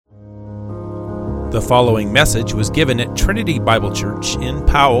The following message was given at Trinity Bible Church in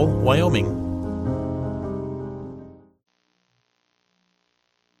Powell, Wyoming.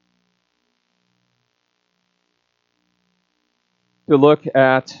 To look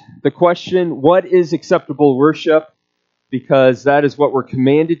at the question, what is acceptable worship? Because that is what we're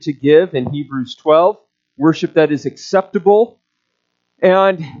commanded to give in Hebrews 12, worship that is acceptable.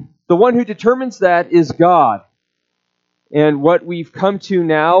 And the one who determines that is God. And what we've come to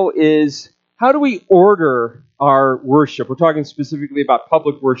now is, how do we order our worship? We're talking specifically about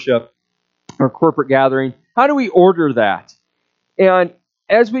public worship or corporate gathering. How do we order that? And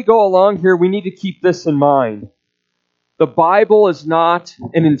as we go along here, we need to keep this in mind. The Bible is not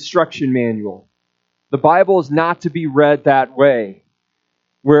an instruction manual. The Bible is not to be read that way,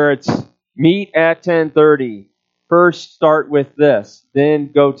 where it's meet at 10:30. First start with this,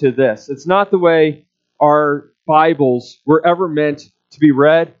 then go to this. It's not the way our Bibles were ever meant to be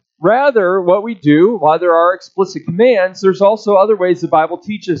read. Rather, what we do, while there are explicit commands, there's also other ways the Bible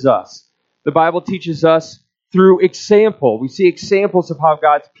teaches us. The Bible teaches us through example. We see examples of how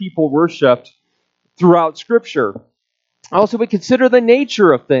God's people worshiped throughout Scripture. Also, we consider the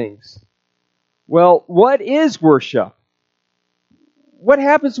nature of things. Well, what is worship? What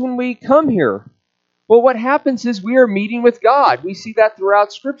happens when we come here? Well, what happens is we are meeting with God. We see that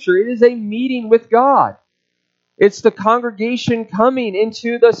throughout Scripture. It is a meeting with God. It's the congregation coming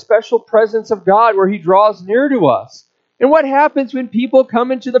into the special presence of God where He draws near to us. And what happens when people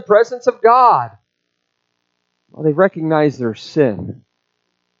come into the presence of God? Well, they recognize their sin.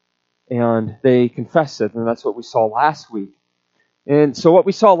 And they confess it. And that's what we saw last week. And so what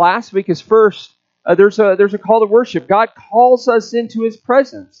we saw last week is first, there's a call to worship. God calls us into His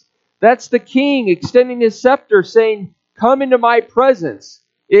presence. That's the King extending His scepter saying, come into my presence.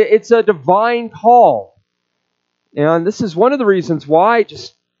 It's a divine call. And this is one of the reasons why,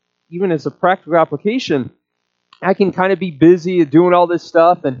 just even as a practical application, I can kind of be busy doing all this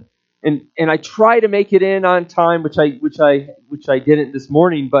stuff, and I try to make it in on time, which I didn't this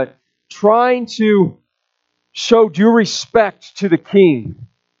morning, but trying to show due respect to the King.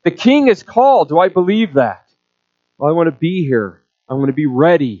 The King is called. Do I believe that? Well, I want to be here. I want to be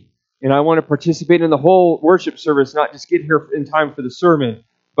ready. And I want to participate in the whole worship service, not just get here in time for the sermon,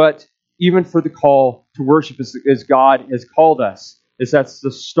 but even for the call to worship as God has called us. As that's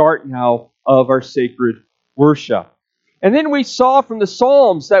the start now of our sacred worship. And then we saw from the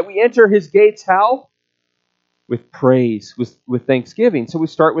Psalms that we enter His gates how? With praise, with thanksgiving. So we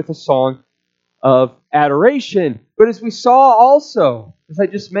start with a song of adoration. But as we saw also, as I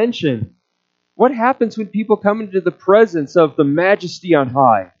just mentioned, what happens when people come into the presence of the majesty on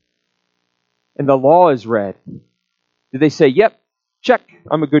high and the law is read? Do they say, yep, check,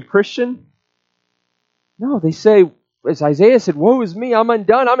 I'm a good Christian? No, they say, as Isaiah said, woe is me, I'm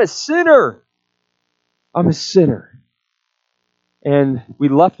undone, I'm a sinner. I'm a sinner. And we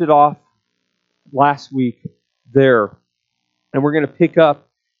left it off last week there. And we're going to pick up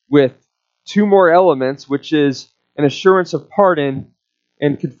with two more elements, which is an assurance of pardon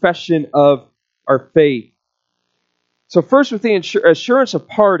and confession of our faith. So first with the assurance of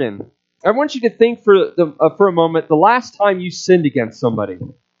pardon, I want you to think for a moment the last time you sinned against somebody.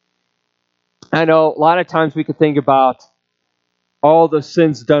 I know a lot of times we could think about all the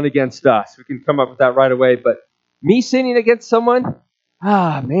sins done against us. We can come up with that right away, but me sinning against someone?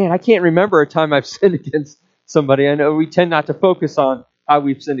 Man, I can't remember a time I've sinned against somebody. I know we tend not to focus on how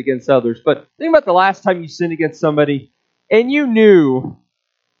we've sinned against others, but think about the last time you sinned against somebody and you knew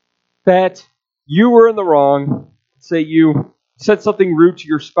that you were in the wrong. Say you said something rude to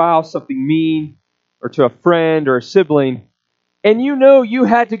your spouse, something mean, or to a friend or a sibling, and you know you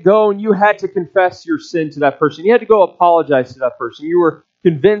had to go and you had to confess your sin to that person. You had to go apologize to that person. You were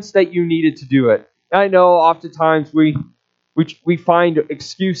convinced that you needed to do it. I know oftentimes we find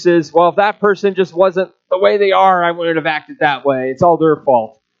excuses. Well, if that person just wasn't the way they are, I wouldn't have acted that way. It's all their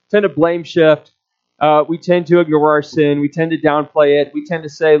fault. Tend to blame shift. We tend to ignore our sin. We tend to downplay it. We tend to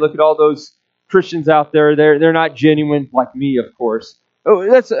say, look at all those Christians out there. They're not genuine, like me, of course.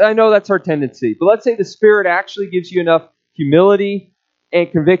 I know that's our tendency. But let's say the Spirit actually gives you enough humility and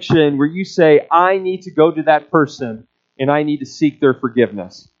conviction where you say, I need to go to that person and I need to seek their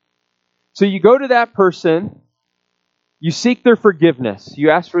forgiveness. So you go to that person, you seek their forgiveness, you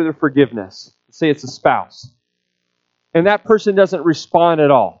ask for their forgiveness. Say it's a spouse. And that person doesn't respond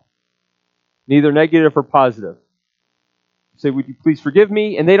at all, neither negative or positive. You say, would you please forgive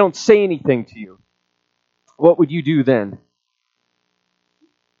me? And they don't say anything to you. What would you do then?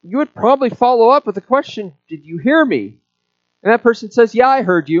 You would probably follow up with the question, did you hear me? And that person says, yeah, I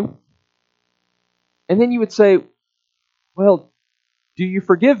heard you. And then you would say, well, do you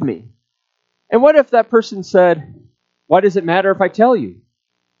forgive me? And what if that person said, why does it matter if I tell you?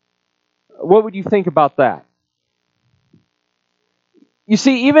 What would you think about that? You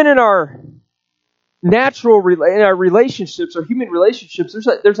see, even in our in our relationships, our human relationships,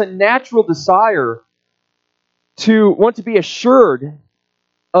 there's a natural desire to want to be assured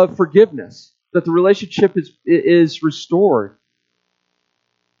of forgiveness, that the relationship is restored.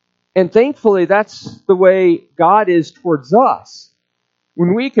 And thankfully, that's the way God is towards us.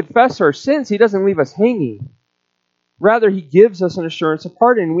 When we confess our sins, He doesn't leave us hanging. Rather, He gives us an assurance of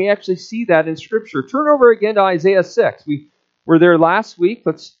pardon. And we actually see that in Scripture. Turn over again to Isaiah 6. We were there last week.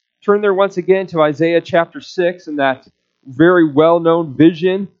 Let's turn there once again to Isaiah chapter 6 and that very well-known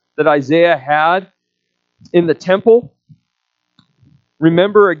vision that Isaiah had in the temple.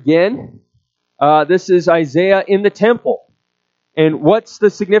 Remember again, this is Isaiah in the temple. And what's the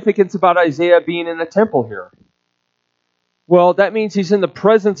significance about Isaiah being in the temple here? Well, that means he's in the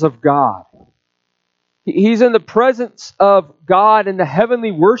presence of God. He's in the presence of God in the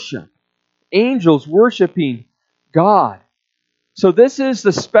heavenly worship. Angels worshiping God. So this is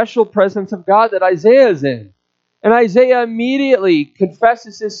the special presence of God that Isaiah is in. And Isaiah immediately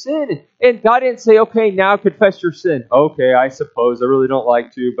confesses his sin. And God didn't say, okay, now confess your sin. Okay, I suppose. I really don't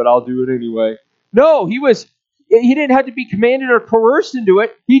like to, but I'll do it anyway. No, he didn't have to be commanded or coerced into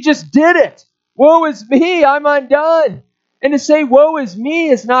it. He just did it. Woe is me, I'm undone. And to say woe is me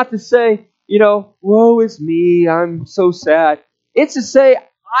is not to say, woe is me, I'm so sad. It's to say,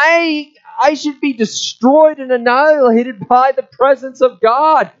 I should be destroyed and annihilated by the presence of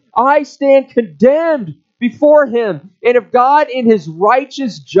God. I stand condemned before Him. And if God in His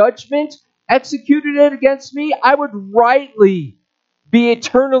righteous judgment executed it against me, I would rightly be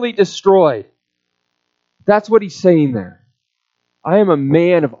eternally destroyed. That's what He's saying there. I am a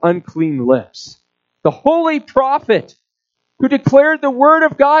man of unclean lips. The holy prophet who declared the word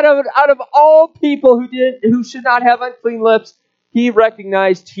of God out of all people who should not have unclean lips, he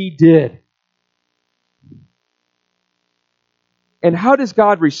recognized he did. And how does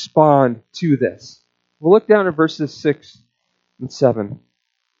God respond to this? We'll look down at verses 6 and 7.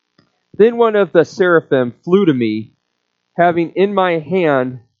 Then one of the seraphim flew to me, having in my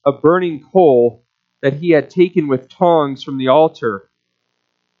hand a burning coal that he had taken with tongs from the altar.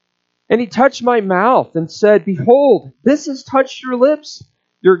 And he touched my mouth and said, behold, this has touched your lips.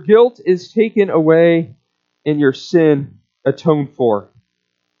 Your guilt is taken away and your sin atoned for.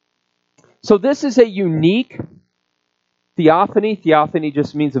 So this is a unique theophany. Theophany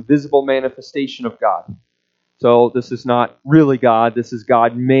just means a visible manifestation of God. So this is not really God. This is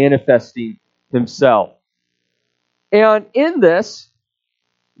God manifesting Himself. And in this,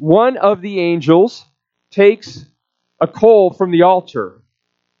 one of the angels takes a coal from the altar.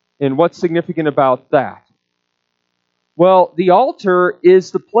 And what's significant about that? Well, the altar is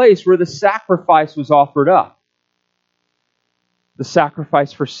the place where the sacrifice was offered up. The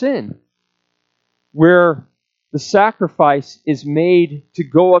sacrifice for sin. Where the sacrifice is made to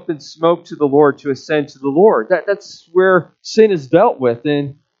go up in smoke to the Lord, to ascend to the Lord. That's where sin is dealt with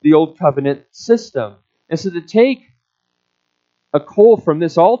in the Old Covenant system. And so to take a coal from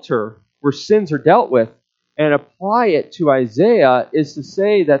this altar where sins are dealt with and apply it to Isaiah is to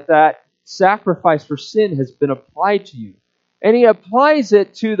say that sacrifice for sin has been applied to you. And he applies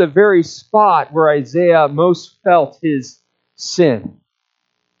it to the very spot where Isaiah most felt his sin.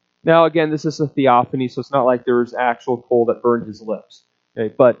 Now, again, this is a theophany, so it's not like there was actual coal that burned his lips.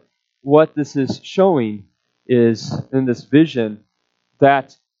 Okay? But what this is showing is, in this vision,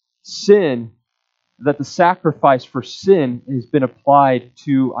 that the sacrifice for sin has been applied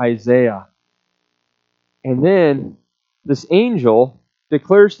to Isaiah. And then this angel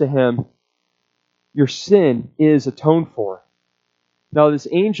declares to him, your sin is atoned for. Now, this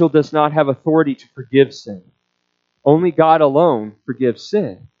angel does not have authority to forgive sin. Only God alone forgives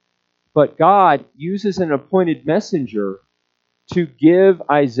sin. But God uses an appointed messenger to give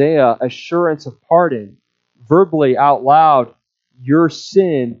Isaiah assurance of pardon, verbally out loud, your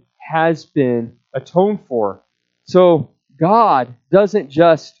sin has been atoned for. So God doesn't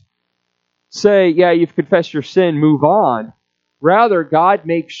just say, yeah, you've confessed your sin, move on. Rather, God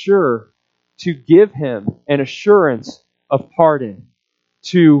makes sure to give him an assurance of pardon,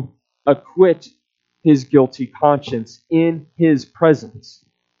 to acquit his guilty conscience in his presence.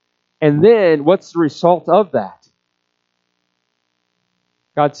 And then, what's the result of that?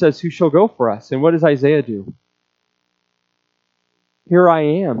 God says, who shall go for us? And what does Isaiah do? Here I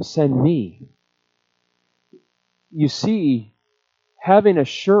am, send me. You see, having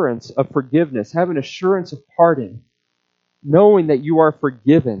assurance of forgiveness, having assurance of pardon, knowing that you are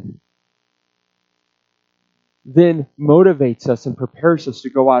forgiven, then motivates us and prepares us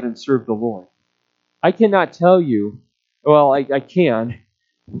to go out and serve the Lord. I cannot tell you, well, I can,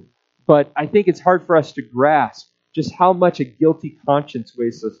 but I think it's hard for us to grasp just how much a guilty conscience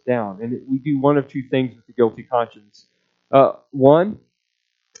weighs us down. And we do one of two things with the guilty conscience. One,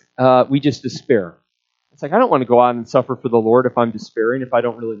 we just despair. It's like, I don't want to go out and suffer for the Lord if I'm despairing, if I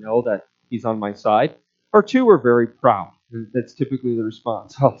don't really know that He's on my side. Or two, we're very proud. That's typically the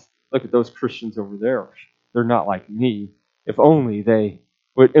response. Oh, look at those Christians over there. They're not like me. If only they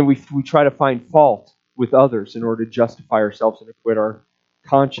would. And we try to find fault with others in order to justify ourselves and acquit our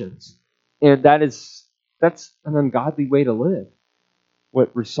conscience. And that's an ungodly way to live.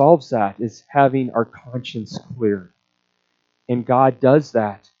 What resolves that is having our conscience cleared. And God does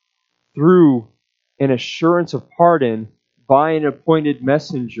that through an assurance of pardon by an appointed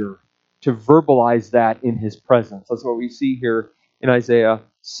messenger to verbalize that in His presence. That's what we see here in Isaiah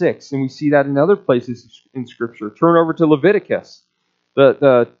 6. And we see that in other places in Scripture. Turn over to Leviticus,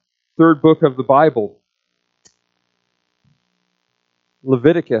 the third book of the Bible.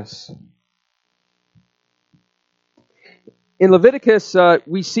 Leviticus. In Leviticus,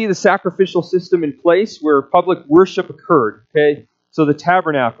 we see the sacrificial system in place where public worship occurred. Okay, so the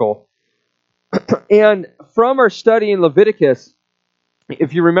tabernacle. And from our study in Leviticus,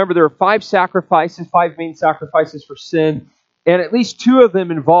 if you remember, there are five main sacrifices for sin, and at least two of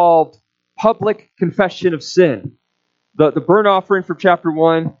them involved public confession of sin. The burnt offering from chapter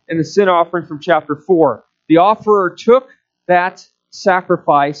 1 and the sin offering from chapter 4. The offerer took that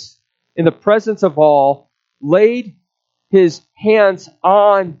sacrifice in the presence of all, laid his hands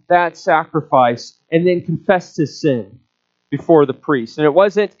on that sacrifice, and then confessed his sin before the priest. And it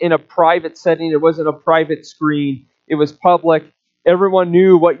wasn't in a private setting, it wasn't a private screen, it was public. Everyone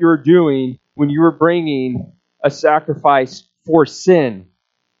knew what you were doing when you were bringing a sacrifice for sin,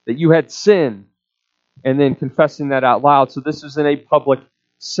 that you had sinned, and then confessing that out loud. So this was in a public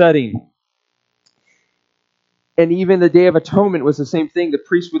setting. And even the Day of Atonement was the same thing. The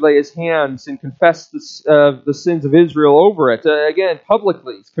priest would lay his hands and confess the sins of Israel over it. Again,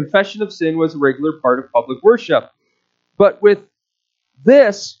 publicly. Confession of sin was a regular part of public worship. But with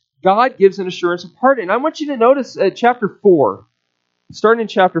this, God gives an assurance of pardon. I want you to notice chapter 4. Starting in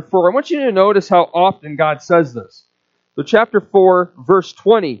chapter 4, I want you to notice how often God says this. So chapter 4, verse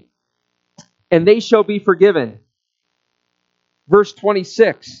 20. And they shall be forgiven. Verse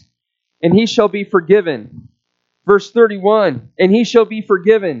 26. And he shall be forgiven. Verse 31, and he shall be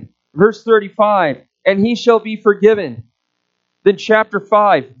forgiven. Verse 35, and he shall be forgiven. Then chapter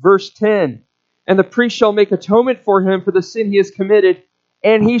 5, verse 10, and the priest shall make atonement for him for the sin he has committed,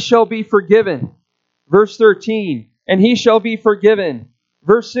 and he shall be forgiven. Verse 13, and he shall be forgiven.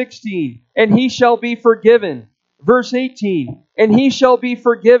 Verse 16, and he shall be forgiven. Verse 18, and he shall be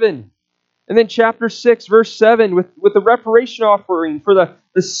forgiven. And then chapter 6, verse 7, with the reparation offering for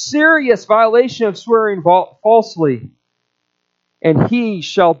the serious violation of swearing falsely. And he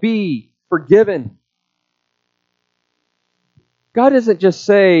shall be forgiven. God doesn't just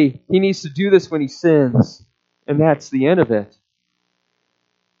say he needs to do this when he sins, and that's the end of it.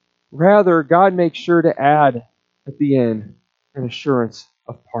 Rather, God makes sure to add at the end an assurance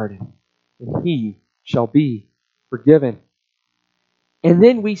of pardon. And he shall be forgiven. And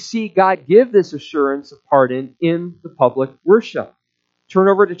then we see God give this assurance of pardon in the public worship. Turn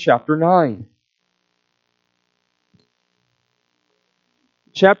over to chapter 9.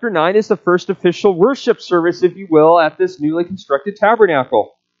 Chapter 9 is the first official worship service, if you will, at this newly constructed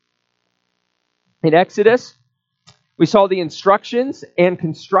tabernacle. In Exodus, we saw the instructions and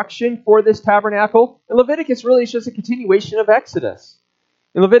construction for this tabernacle. And Leviticus really is just a continuation of Exodus.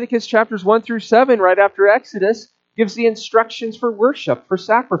 In Leviticus chapters 1 through 7, right after Exodus, gives the instructions for worship, for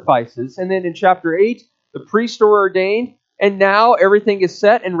sacrifices. And then in chapter 8, the priests are ordained, and now everything is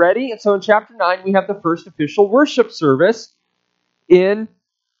set and ready. And so in chapter 9, we have the first official worship service in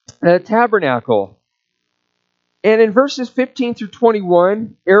the tabernacle. And in verses 15 through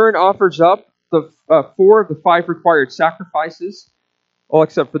 21, Aaron offers up the 4 of the 5 required sacrifices, all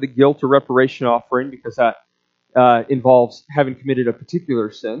except for the guilt or reparation offering, because that involves having committed a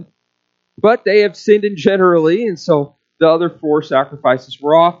particular sin. But they have sinned in generally, and so the other 4 sacrifices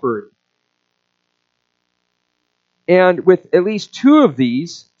were offered. And with at least 2 of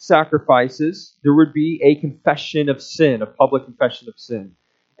these sacrifices, there would be a confession of sin, a public confession of sin.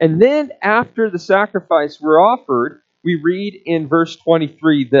 And then after the sacrifice were offered, we read in verse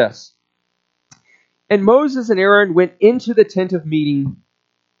 23 this. And Moses and Aaron went into the tent of meeting,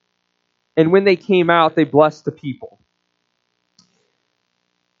 and when they came out, they blessed the people.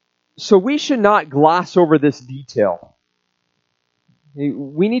 So we should not gloss over this detail.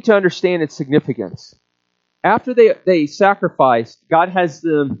 We need to understand its significance. After they sacrificed, God has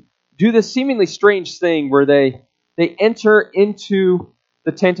them do this seemingly strange thing where they enter into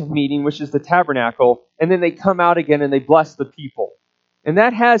the tent of meeting, which is the tabernacle, and then they come out again and they bless the people. And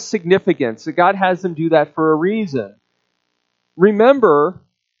that has significance. God has them do that for a reason. Remember,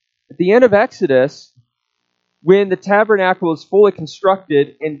 at the end of Exodus, when the tabernacle was fully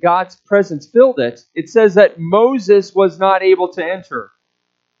constructed and God's presence filled it, it says that Moses was not able to enter.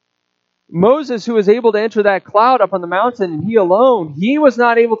 Moses, who was able to enter that cloud up on the mountain, and he alone, he was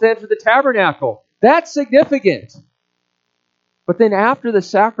not able to enter the tabernacle. That's significant. But then after the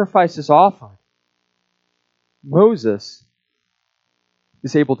sacrifice is offered, Moses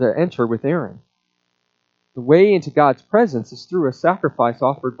is able to enter with Aaron. The way into God's presence is through a sacrifice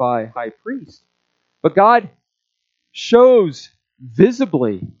offered by a high priest. But God shows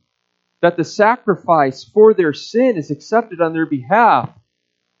visibly that the sacrifice for their sin is accepted on their behalf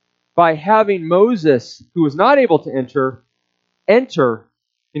by having Moses, who was not able to enter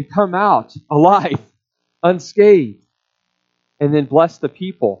and come out alive, unscathed, and then bless the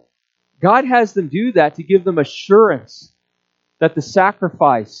people. God has them do that to give them assurance that the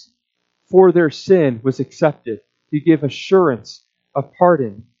sacrifice for their sin was accepted, to give assurance of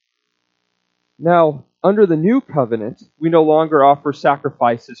pardon. Now, under the new covenant, we no longer offer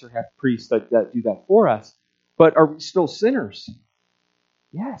sacrifices or have priests that do that for us. But are we still sinners?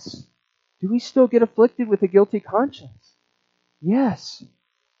 Yes. Do we still get afflicted with a guilty conscience? Yes.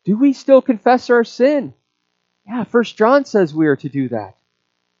 Do we still confess our sin? Yeah, 1 John says we are to do that.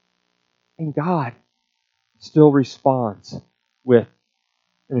 And God still responds with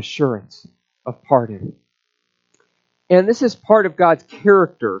an assurance of pardon. And this is part of God's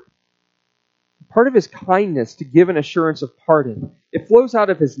character, part of His kindness to give an assurance of pardon. It flows out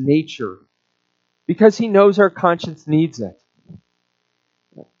of His nature because He knows our conscience needs it.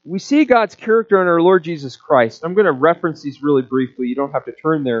 We see God's character in our Lord Jesus Christ. I'm going to reference these really briefly. You don't have to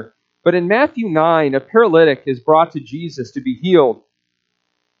turn there. But in Matthew 9, a paralytic is brought to Jesus to be healed.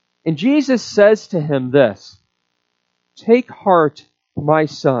 And Jesus says to him this, "Take heart, my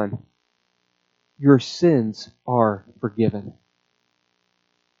son, your sins are forgiven."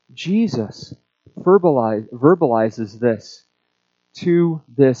 Jesus verbalizes this to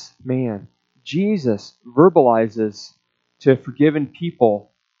this man. Jesus verbalizes to forgiven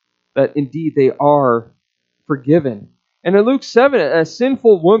people that indeed they are forgiven. And in Luke 7, a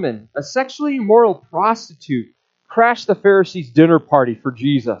sinful woman, a sexually immoral prostitute, crashed the Pharisees' dinner party for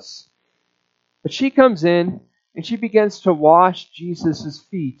Jesus. But she comes in and she begins to wash Jesus'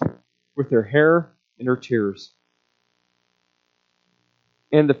 feet with her hair and her tears.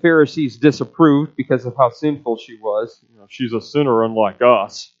 And the Pharisees disapproved because of how sinful she was. She's a sinner unlike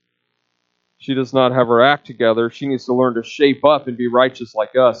us. She does not have her act together. She needs to learn to shape up and be righteous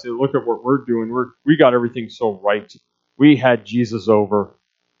like us. Look at what we're doing. We got everything so right. We had Jesus over.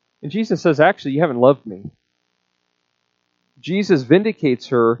 And Jesus says, actually, you haven't loved me. Jesus vindicates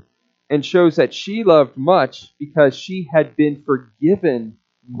her and shows that she loved much because she had been forgiven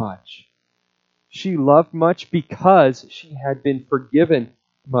much. She loved much because she had been forgiven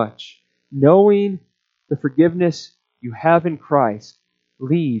much. Knowing the forgiveness you have in Christ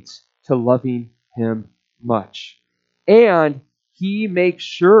leads to loving Him much. And He makes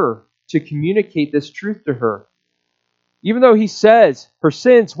sure to communicate this truth to her. Even though He says, her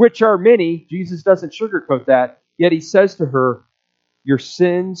sins, which are many, Jesus doesn't sugarcoat that, yet He says to her, your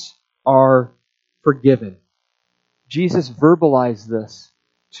sins are forgiven. Jesus verbalized this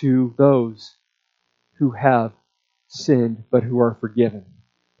to those who have sinned but who are forgiven.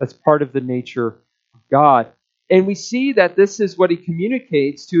 That's part of the nature of God. And we see that this is what He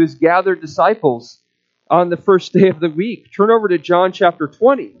communicates to His gathered disciples on the first day of the week. Turn over to John chapter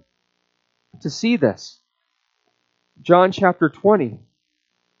 20 to see this. John chapter 20.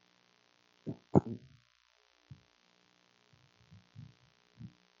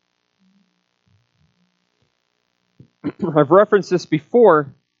 I've referenced this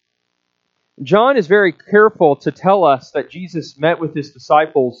before. John is very careful to tell us that Jesus met with His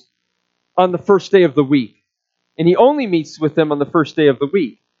disciples on the first day of the week. And He only meets with them on the first day of the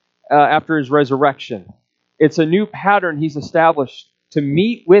week after His resurrection. It's a new pattern He's established to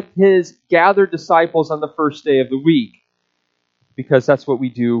meet with His gathered disciples on the first day of the week, because that's what we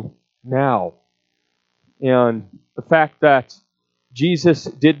do now. And the fact that Jesus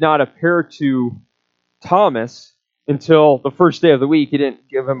did not appear to Thomas until the first day of the week, He didn't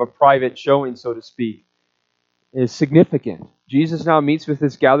give him a private showing, so to speak, is significant. Jesus now meets with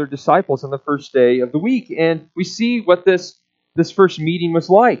His gathered disciples on the first day of the week, and we see what this first meeting was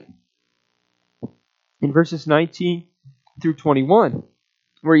like in verses 19 through 21,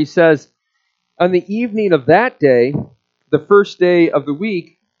 where He says, on the evening of that day, the first day of the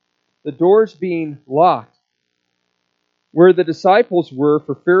week, the doors being locked, where the disciples were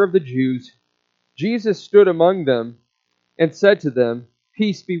for fear of the Jews, Jesus stood among them and said to them,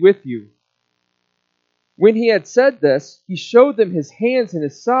 "Peace be with you." When he had said this, he showed them his hands and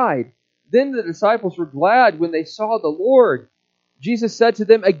his side. Then the disciples were glad when they saw the Lord. Jesus said to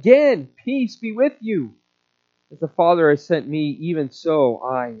them again, "Peace be with you. As the Father has sent me, even so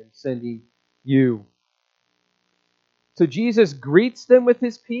I am sending you." So Jesus greets them with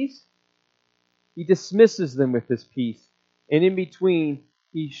his peace. He dismisses them with his peace. And in between,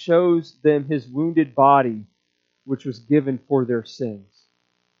 he shows them his wounded body, which was given for their sins.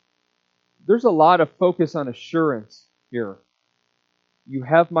 There's a lot of focus on assurance here. You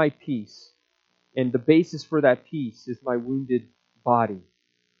have my peace, and the basis for that peace is my wounded body.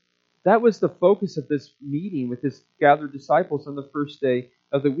 That was the focus of this meeting with his gathered disciples on the first day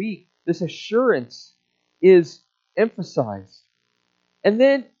of the week. This assurance is emphasized. And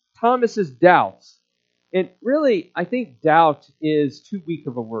then Thomas's doubts. And really, I think doubt is too weak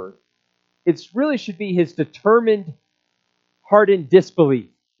of a word. It really should be his determined, hardened disbelief.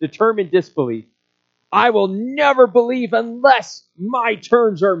 Determined disbelief. I will never believe unless my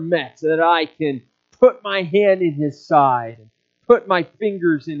terms are met, that I can put my hand in his side and put my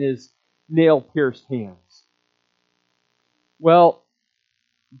fingers in his nail-pierced hands. Well,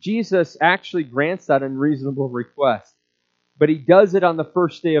 Jesus actually grants that unreasonable request, but he does it on the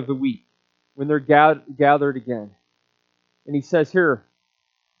first day of the week when they're gathered again. And he says, Here,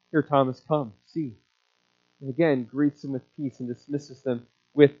 Thomas, come, see. And again, greets them with peace and dismisses them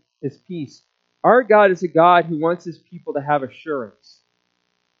with his peace. Our God is a God who wants his people to have assurance,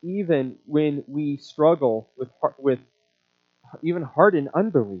 even when we struggle with even hardened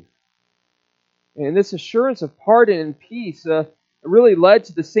unbelief. And this assurance of pardon and peace really led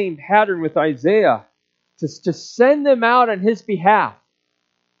to the same pattern with Isaiah, to send them out on his behalf.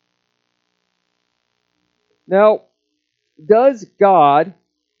 Now, does God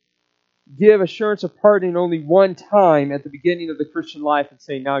give assurance of pardon only one time at the beginning of the Christian life and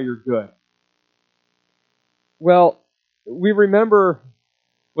say, now you're good? Well, we remember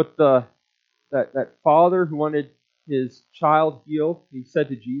what that father who wanted his child healed, he said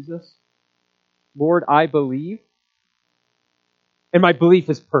to Jesus, Lord, I believe, and my belief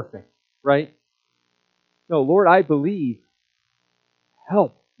is perfect, right? No, Lord, I believe.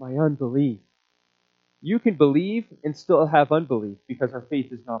 Help my unbelief. You can believe and still have unbelief because our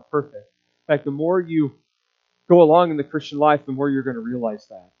faith is not perfect. In fact, the more you go along in the Christian life, the more you're going to realize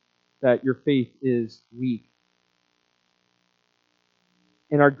that your faith is weak.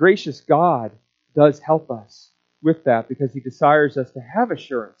 And our gracious God does help us with that because he desires us to have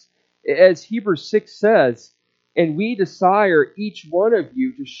assurance. As Hebrews 6 says, and we desire each one of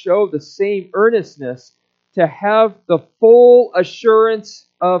you to show the same earnestness to have the full assurance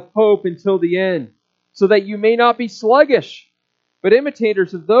of hope until the end, so that you may not be sluggish, but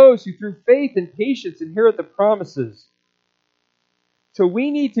imitators of those who through faith and patience inherit the promises. So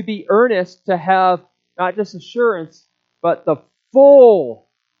we need to be earnest to have not just assurance, but the full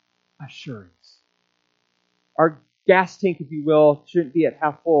assurance. Our gas tank, if you will, shouldn't be at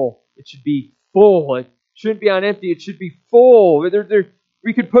half full. It should be full. It shouldn't be on empty. It should be full.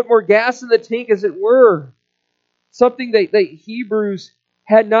 We could put more gas in the tank, as it were. Something that Hebrews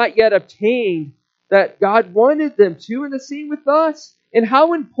had not yet obtained, that God wanted them to, and the same with us. And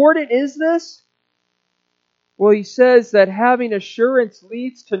how important is this? Well, he says that having assurance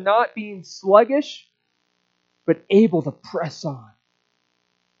leads to not being sluggish, but able to press on.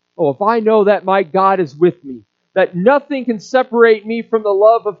 Oh, if I know that my God is with me, that nothing can separate me from the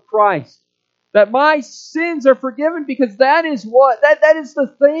love of Christ, that my sins are forgiven, because that is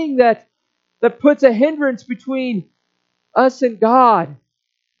the thing that puts a hindrance between us and God.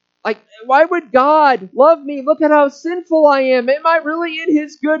 Like, why would God love me? Look at how sinful I am. Am I really in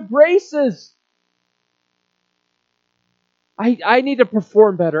his good graces? I need to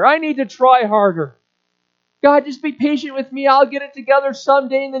perform better. I need to try harder. God, just be patient with me. I'll get it together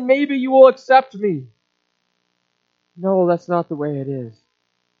someday, and then maybe you will accept me. No, that's not the way it is.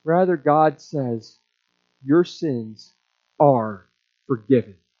 Rather, God says, your sins are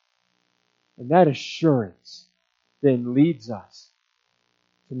forgiven. And that assurance then leads us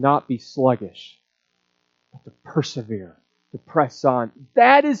to not be sluggish, but to persevere, to press on.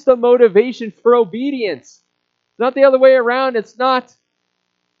 That is the motivation for obedience. It's not the other way around. It's not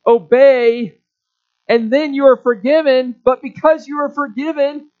obey and then you are forgiven, but because you are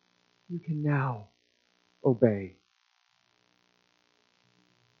forgiven, you can now obey.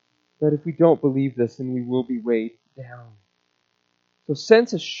 But if we don't believe this, then we will be weighed down. So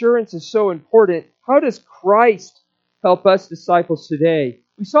since assurance is so important, how does Christ help us disciples today?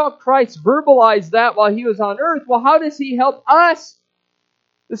 We saw Christ verbalize that while he was on earth. Well, how does he help us,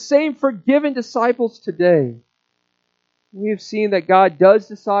 the same forgiven disciples today? We have seen that God does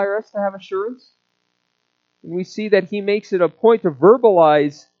desire us to have assurance. And we see that he makes it a point to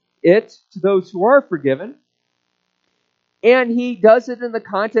verbalize it to those who are forgiven. And he does it in the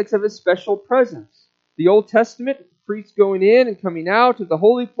context of his special presence. The Old Testament, priests going in and coming out of the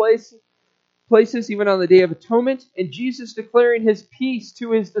holy places, even on the Day of Atonement, and Jesus declaring his peace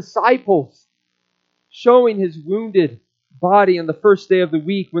to his disciples, showing his wounded body on the first day of the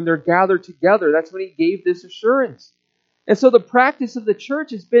week when they're gathered together. That's when he gave this assurance. And so the practice of the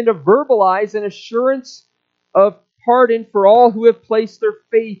church has been to verbalize an assurance of pardon for all who have placed their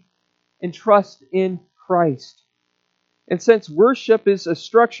faith and trust in Christ. And since worship is a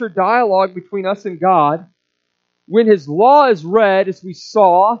structured dialogue between us and God, when his law is read, as we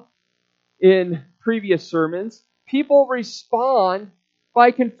saw in previous sermons, people respond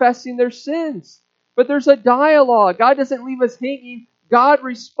by confessing their sins. But there's a dialogue. God doesn't leave us hanging. God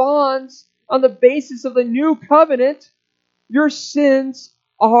responds on the basis of the new covenant. Your sins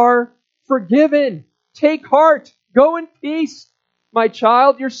are forgiven. Take heart. Go in peace, my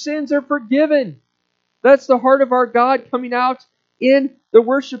child. Your sins are forgiven. That's the heart of our God coming out in the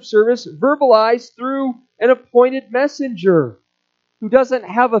worship service, verbalized through an appointed messenger who doesn't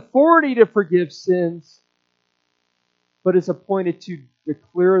have authority to forgive sins, but is appointed to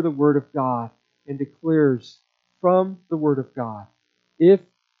declare the Word of God, and declares from the Word of God, if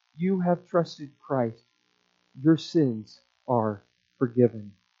you have trusted Christ, your sins are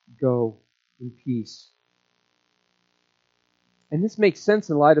forgiven. Go in peace. And this makes sense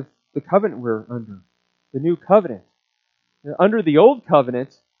in light of the covenant we're under, the new covenant. Under the old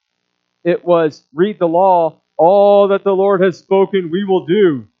covenant, it was, read the law, all that the Lord has spoken we will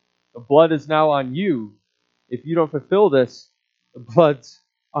do. The blood is now on you. If you don't fulfill this, the blood's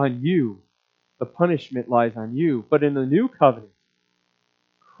on you. The punishment lies on you. But in the new covenant,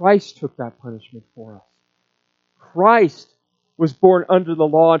 Christ took that punishment for us. Christ was born under the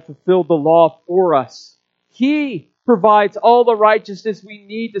law and fulfilled the law for us. He provides all the righteousness we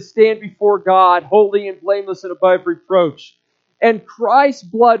need to stand before God, holy and blameless and above reproach. And Christ's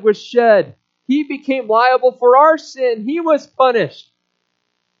blood was shed. He became liable for our sin. He was punished.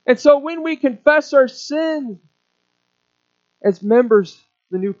 And so when we confess our sin as members of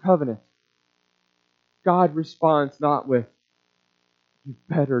the new covenant, God responds not with, you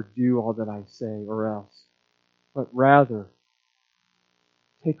better do all that I say or else, but rather,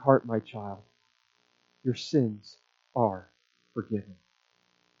 take heart, my child. Your sins are forgiven.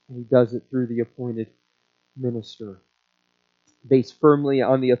 And he does it through the appointed minister, based firmly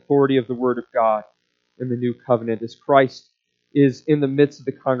on the authority of the Word of God in the new covenant, as Christ is in the midst of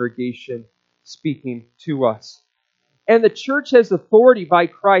the congregation speaking to us. And the church has authority by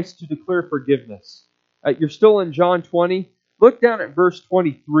Christ to declare forgiveness. You're still in John 20. Look down at verse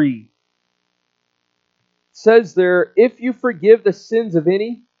 23. It says there, if you forgive the sins of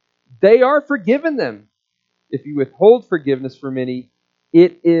any, they are forgiven them. If you withhold forgiveness from any,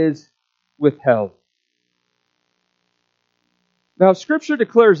 it is withheld. Now, Scripture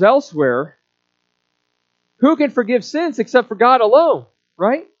declares elsewhere, who can forgive sins except for God alone,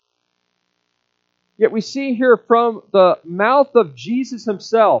 right? Yet we see here from the mouth of Jesus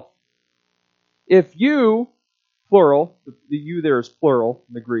himself, if you, plural, the you there is plural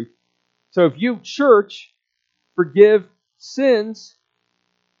in the Greek, so if you, church, forgive sins,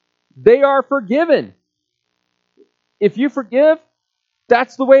 they are forgiven. If you forgive,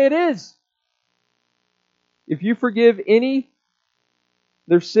 that's the way it is. If you forgive any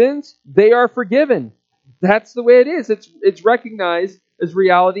their sins, they are forgiven. That's the way it is. It's recognized as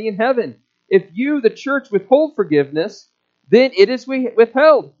reality in heaven. If you, the church, withhold forgiveness, then it is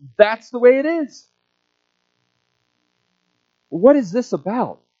withheld. That's the way it is. What is this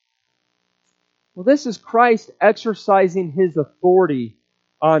about? Well, this is Christ exercising his authority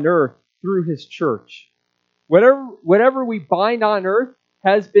on earth through his church. Whatever we bind on earth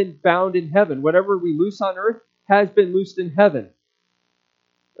has been bound in heaven. Whatever we loose on earth has been loosed in heaven.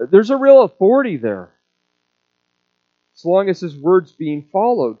 There's a real authority there, as long as his word's being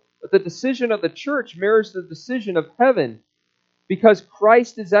followed. But the decision of the church mirrors the decision of heaven, because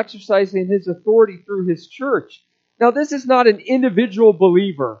Christ is exercising his authority through his church. Now, this is not an individual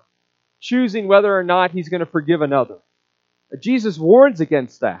believer choosing whether or not he's going to forgive another. Jesus warns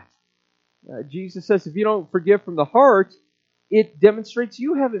against that. Jesus says if you don't forgive from the heart, it demonstrates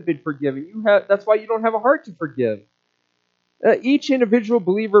you haven't been forgiven. That's why you don't have a heart to forgive. Each individual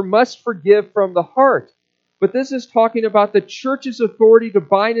believer must forgive from the heart. But this is talking about the church's authority to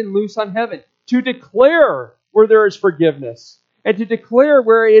bind and loose on heaven, to declare where there is forgiveness, and to declare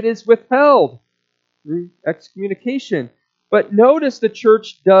where it is withheld through excommunication. But notice the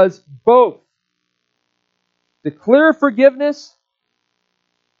church does both. Declare forgiveness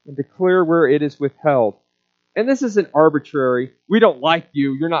and declare where it is withheld. And this isn't arbitrary. We don't like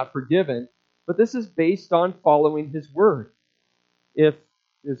you, you're not forgiven. But this is based on following His Word. If,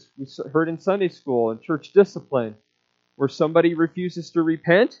 as we heard in Sunday school and church discipline, where somebody refuses to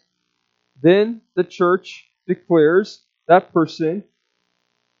repent, then the church declares that person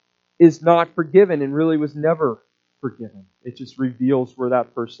is not forgiven and really was never forgiven. It just reveals where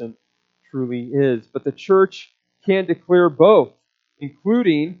that person truly is. But the church can declare both,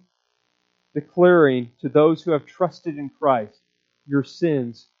 including declaring to those who have trusted in Christ, your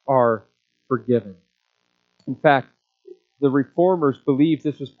sins are forgiven. In fact, the Reformers believed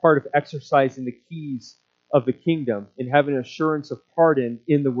this was part of exercising the keys of the kingdom and having an assurance of pardon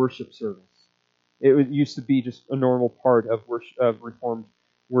in the worship service. It used to be just a normal part of worship, of Reformed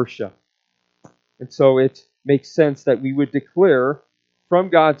worship. And so it makes sense that we would declare from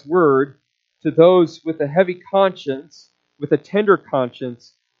God's Word to those with a heavy conscience, with a tender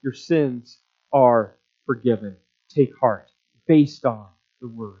conscience, your sins are forgiven. Take heart, based on the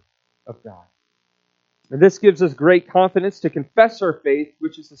Word of God. And this gives us great confidence to confess our faith,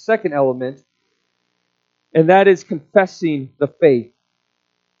 which is the second element, and that is confessing the faith.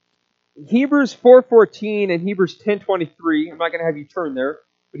 Hebrews 4:14 and Hebrews 10:23, I'm not going to have you turn there,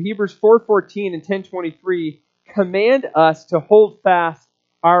 but Hebrews 4:14 and 10:23 command us to hold fast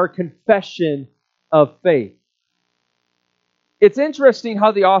our confession of faith. It's interesting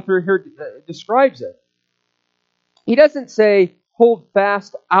how the author here describes it. He doesn't say, hold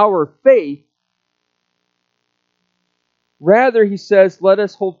fast our faith. Rather, he says, let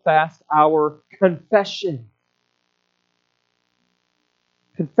us hold fast our confession.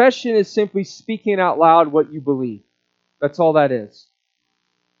 Confession is simply speaking out loud what you believe. That's all that is.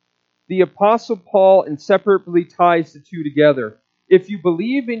 The Apostle Paul inseparably ties the two together. If you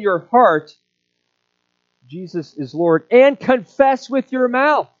believe in your heart Jesus is Lord and confess with your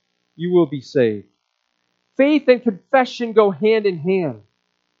mouth, you will be saved. Faith and confession go hand in hand.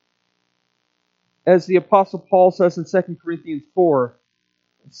 As the Apostle Paul says in 2 Corinthians 4,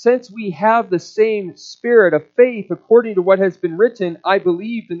 since we have the same spirit of faith according to what has been written, I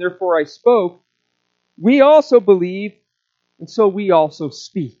believed and therefore I spoke, we also believe and so we also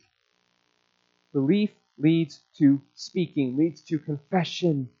speak. Belief leads to speaking, leads to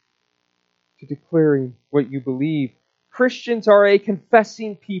confession, to declaring what you believe. Christians are a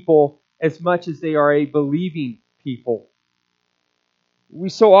confessing people as much as they are a believing people. We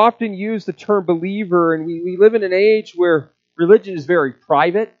so often use the term believer, and we live in an age where religion is very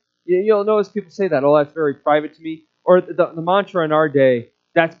private. You'll notice people say that, oh, that's very private to me. Or the mantra in our day,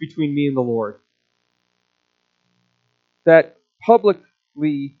 that's between me and the Lord. That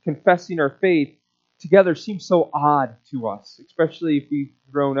publicly confessing our faith together seems so odd to us, especially if we've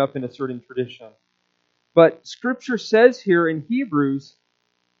grown up in a certain tradition. But Scripture says here in Hebrews,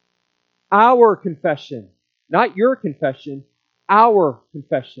 our confession, not your confession, our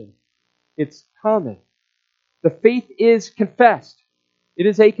confession. It's common. The faith is confessed. It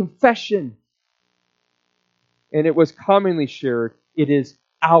is a confession. And it was commonly shared. It is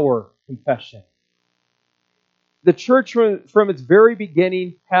our confession. The church from its very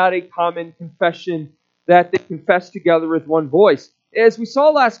beginning had a common confession that they confessed together with one voice. As we saw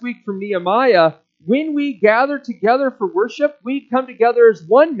last week from Nehemiah, when we gather together for worship, we come together as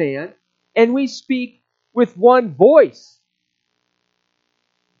one man and we speak with one voice.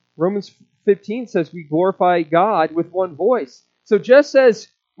 Romans 15 says we glorify God with one voice. So just as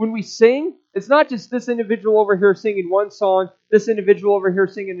when we sing, it's not just this individual over here singing one song, this individual over here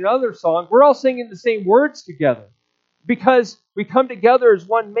singing another song. We're all singing the same words together because we come together as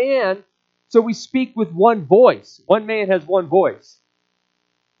one man, so we speak with one voice. One man has one voice.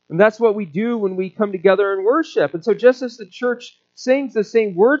 And that's what we do when we come together in worship. And so just as the church sings the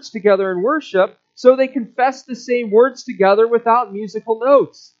same words together in worship, so they confess the same words together without musical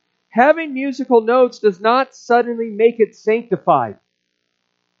notes. Having musical notes does not suddenly make it sanctified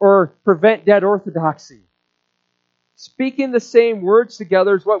or prevent dead orthodoxy. Speaking the same words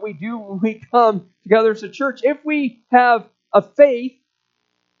together is what we do when we come together as a church. If we have a faith,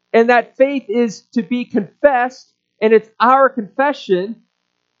 and that faith is to be confessed, and it's our confession,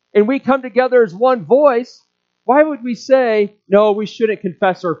 and we come together as one voice, why would we say, no, we shouldn't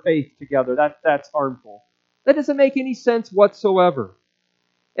confess our faith together? That's harmful. That doesn't make any sense whatsoever.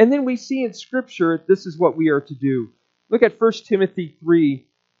 And then we see in Scripture, this is what we are to do. Look at 1 Timothy 3,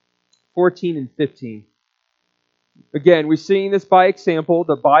 14 and 15. Again, we're seeing this by example.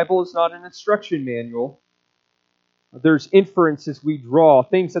 The Bible is not an instruction manual. There's inferences we draw,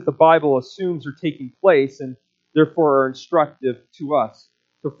 things that the Bible assumes are taking place and therefore are instructive to us.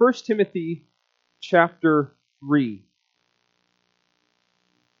 So 1 Timothy chapter 3.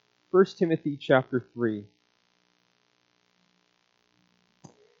 1 Timothy chapter 3.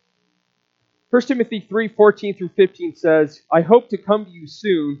 1 Timothy 3:14 through 15 says, I hope to come to you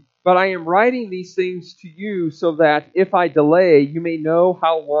soon, but I am writing these things to you so that if I delay, you may know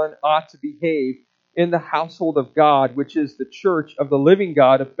how one ought to behave in the household of God, which is the church of the living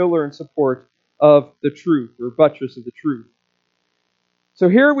God, a pillar and support of the truth, or buttress of the truth. So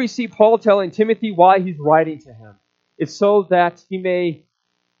here we see Paul telling Timothy why he's writing to him. It's so that he may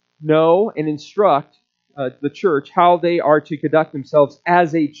know and instruct the church how they are to conduct themselves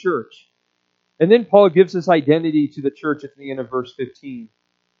as a church. And then Paul gives his identity to the church at the end of verse 15.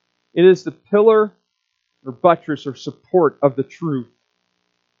 It is the pillar or buttress or support of the truth.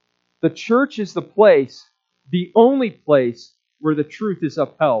 The church is the place, the only place where the truth is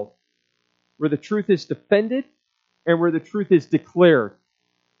upheld, where the truth is defended, and where the truth is declared.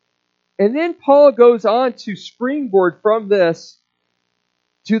 And then Paul goes on to springboard from this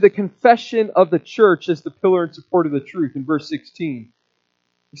to the confession of the church as the pillar and support of the truth in verse 16.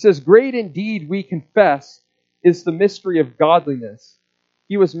 He says, Great indeed, we confess, is the mystery of godliness.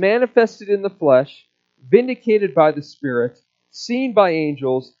 He was manifested in the flesh, vindicated by the Spirit, seen by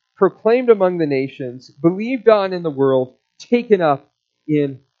angels, proclaimed among the nations, believed on in the world, taken up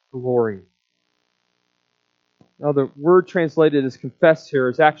in glory. Now, the word translated as confess here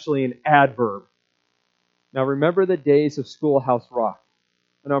is actually an adverb. Now, remember the days of Schoolhouse Rock.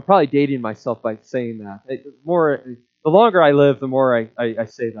 And I'm probably dating myself by saying that. The longer I live, the more I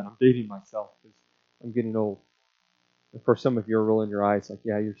say that. I'm dating myself because I'm getting old. Of course, some of you are rolling your eyes like,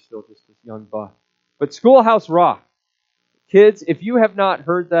 yeah, you're still just this young buck. But Schoolhouse Rock. Kids, if you have not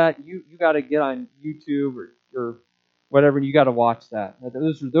heard that, you got to get on YouTube or whatever, and you got to watch that.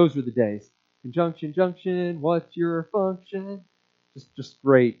 Those were the days. Conjunction, junction, what's your function? Just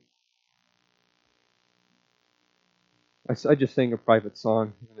great. I just sang a private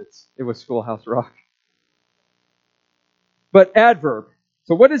song, and it was Schoolhouse Rock. But adverb.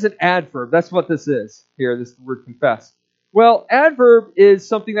 So what is an adverb? That's what this is here, this word confess. Well, adverb is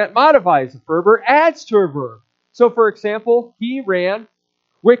something that modifies a verb or adds to a verb. So, for example, he ran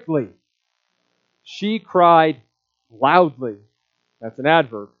quickly. She cried loudly. That's an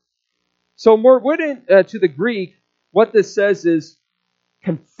adverb. So more wooden to the Greek, what this says is,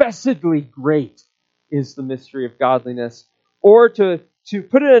 confessedly great is the mystery of godliness. Or to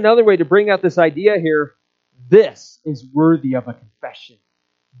put it another way, to bring out this idea here, this is worthy of a confession.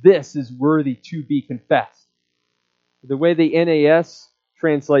 This is worthy to be confessed. The way the NAS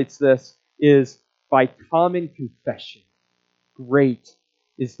translates this is by common confession. Great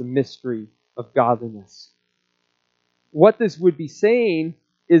is the mystery of godliness. What this would be saying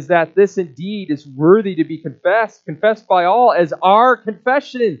is that this indeed is worthy to be confessed by all as our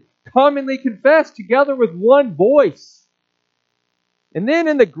confession, commonly confessed together with one voice. And then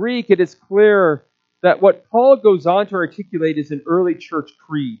in the Greek, it is clear that what Paul goes on to articulate is an early church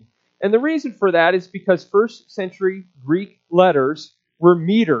creed. And the reason for that is because first century Greek letters were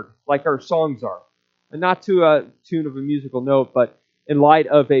metered like our songs are. And not to a tune of a musical note, but in light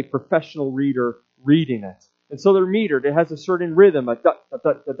of a professional reader reading it. And so they're metered. It has a certain rhythm, a da, da,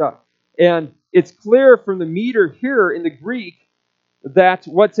 da, da, da. And it's clear from the meter here in the Greek that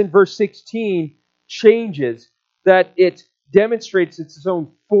what's in verse 16 changes, that it demonstrates its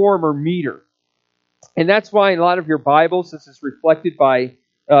own form or meter. And that's why in a lot of your Bibles, this is reflected by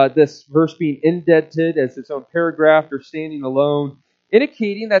this verse being indented as its own paragraph or standing alone,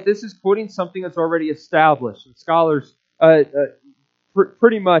 indicating that this is quoting something that's already established. And scholars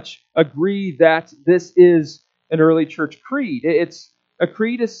pretty much agree that this is an early church creed. A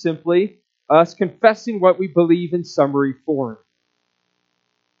creed is simply us confessing what we believe in summary form.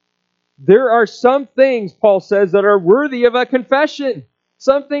 There are some things, Paul says, that are worthy of a confession.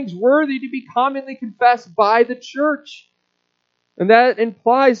 Some things worthy to be commonly confessed by the church. And that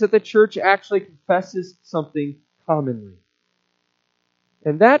implies that the church actually confesses something commonly.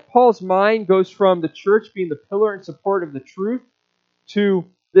 And that Paul's mind goes from the church being the pillar and support of the truth to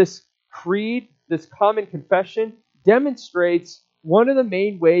this creed, this common confession, demonstrates one of the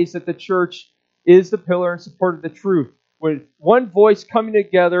main ways that the church is the pillar and support of the truth. With one voice coming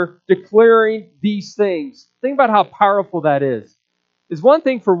together, declaring these things. Think about how powerful that is. It's one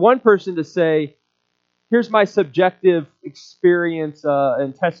thing for one person to say, here's my subjective experience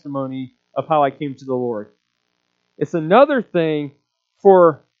and testimony of how I came to the Lord. It's another thing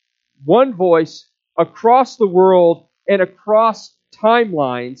for one voice across the world and across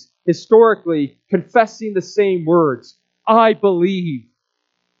timelines historically confessing the same words. I believe.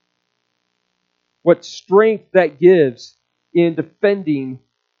 What strength that gives in defending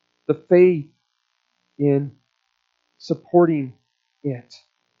the faith, in supporting it.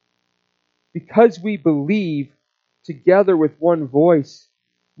 Because we believe together with one voice,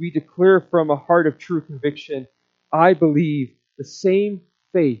 we declare from a heart of true conviction, I believe the same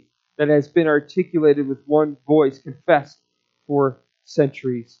faith that has been articulated with one voice, confessed for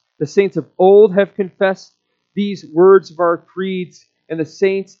centuries. The saints of old have confessed these words of our creeds, and the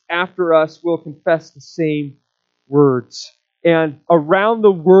saints after us will confess the same words. And around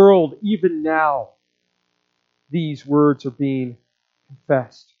the world, even now, these words are being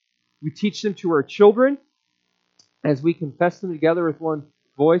confessed. We teach them to our children as we confess them together with one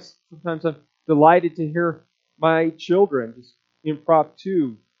voice. Sometimes I'm delighted to hear my children, just in Prop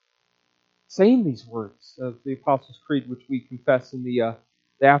 2, saying these words of the Apostles' Creed, which we confess in the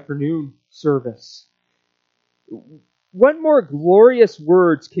afternoon service. What more glorious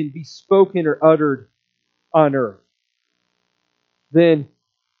words can be spoken or uttered on earth than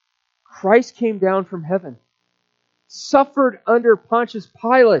Christ came down from heaven, suffered under Pontius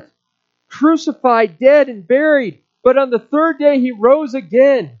Pilate, crucified, dead, and buried, but on the third day He rose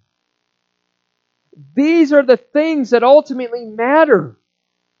again. These are the things that ultimately matter.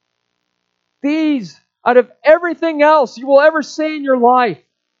 These, out of everything else you will ever say in your life,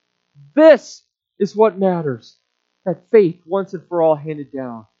 this is what matters. That faith once and for all handed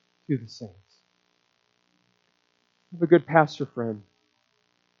down to the saints. I have a good pastor friend.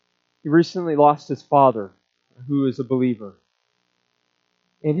 He recently lost his father, who is a believer.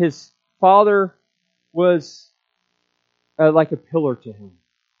 And his father was like a pillar to him.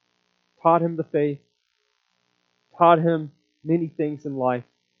 Taught him the faith. Taught him many things in life.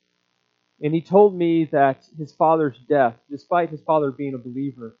 And he told me that his father's death, despite his father being a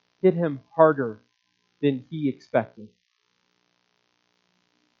believer, hit him harder than he expected.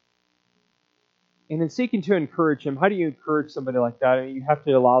 And in seeking to encourage him, how do you encourage somebody like that? I mean, you have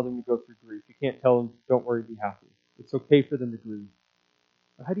to allow them to go through grief. You can't tell them, don't worry, be happy. It's okay for them to grieve.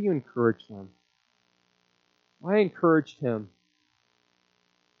 But how do you encourage them? I encouraged him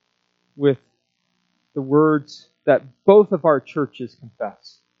with the words that both of our churches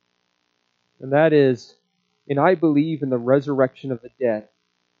confess. And that is, and I believe in the resurrection of the dead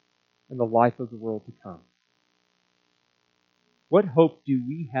and the life of the world to come. What hope do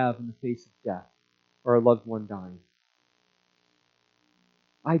we have in the face of death or a loved one dying?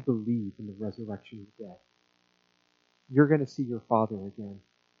 I believe in the resurrection of the dead. You're going to see your Father again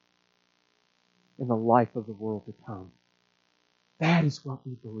in the life of the world to come. That is what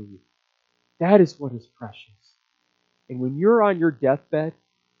we believe. That is what is precious. And when you're on your deathbed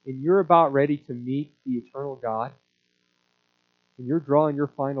and you're about ready to meet the eternal God, and you're drawing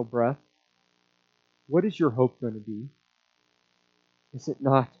your final breath, what is your hope going to be? Is it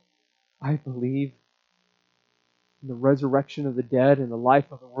not, I believe in the resurrection of the dead and the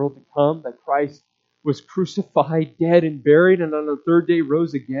life of the world to come, that Christ was crucified, dead, and buried, and on the third day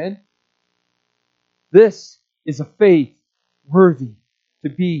rose again? This is a faith worthy to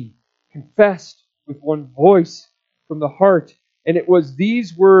be confessed with one voice from the heart. And it was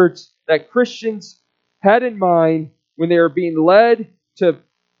these words that Christians had in mind when they were being led to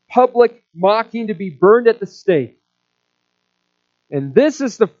public mocking to be burned at the stake. And this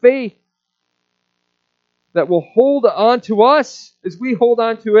is the faith that will hold on to us as we hold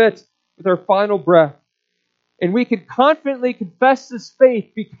on to it with our final breath. And we can confidently confess this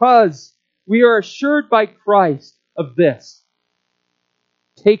faith because we are assured by Christ of this.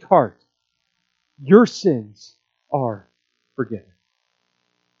 Take heart. Your sins are forgiven.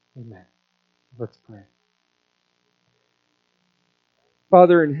 Amen. Let's pray.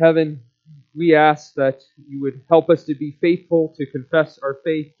 Father in heaven, we ask that you would help us to be faithful, to confess our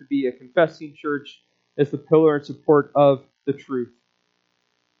faith, to be a confessing church as the pillar and support of the truth.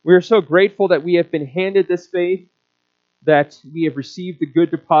 We are so grateful that we have been handed this faith, that we have received the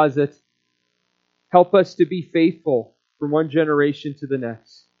good deposit. Help us to be faithful from one generation to the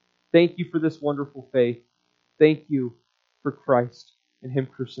next. Thank you for this wonderful faith. Thank you for Christ and Him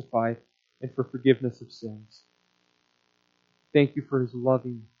crucified and for forgiveness of sins. Thank you for His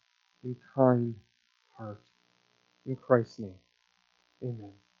loving and kind heart. In Christ's name,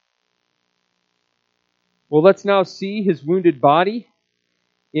 amen. Well, let's now see His wounded body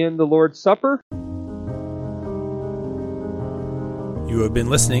in the Lord's Supper. You have been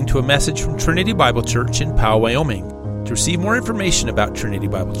listening to a message from Trinity Bible Church in Powell, Wyoming. To receive more information about Trinity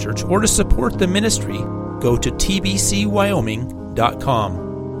Bible Church or to support the ministry, go to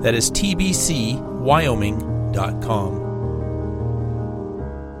tbcwyoming.com. That is tbcwyoming.com.